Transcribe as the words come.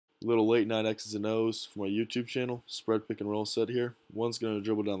Little late night X's and O's for my YouTube channel. Spread pick and roll set here. One's going to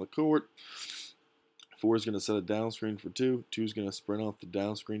dribble down the court. Four is going to set a down screen for two. Two is going to sprint off the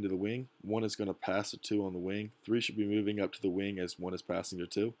down screen to the wing. One is going to pass to two on the wing. Three should be moving up to the wing as one is passing to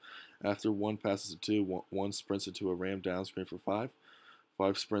two. After one passes to two, one sprints into a ram down screen for five.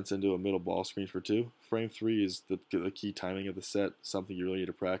 Five sprints into a middle ball screen for two. Frame three is the key timing of the set, something you really need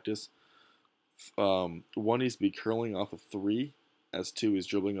to practice. One needs to be curling off a three, as two is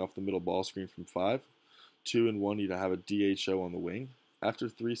dribbling off the middle ball screen from five. Two and one need to have a DHO on the wing. After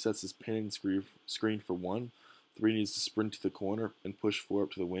three sets his pin and screen for one, three needs to sprint to the corner and push four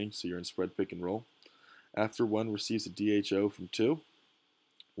up to the wing, so you're in spread pick and roll. After one receives a DHO from two,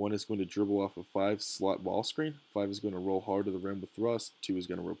 one is going to dribble off a five slot ball screen. Five is going to roll hard to the rim with thrust. Two is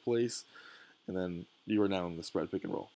going to replace, and then you are now in the spread pick and roll.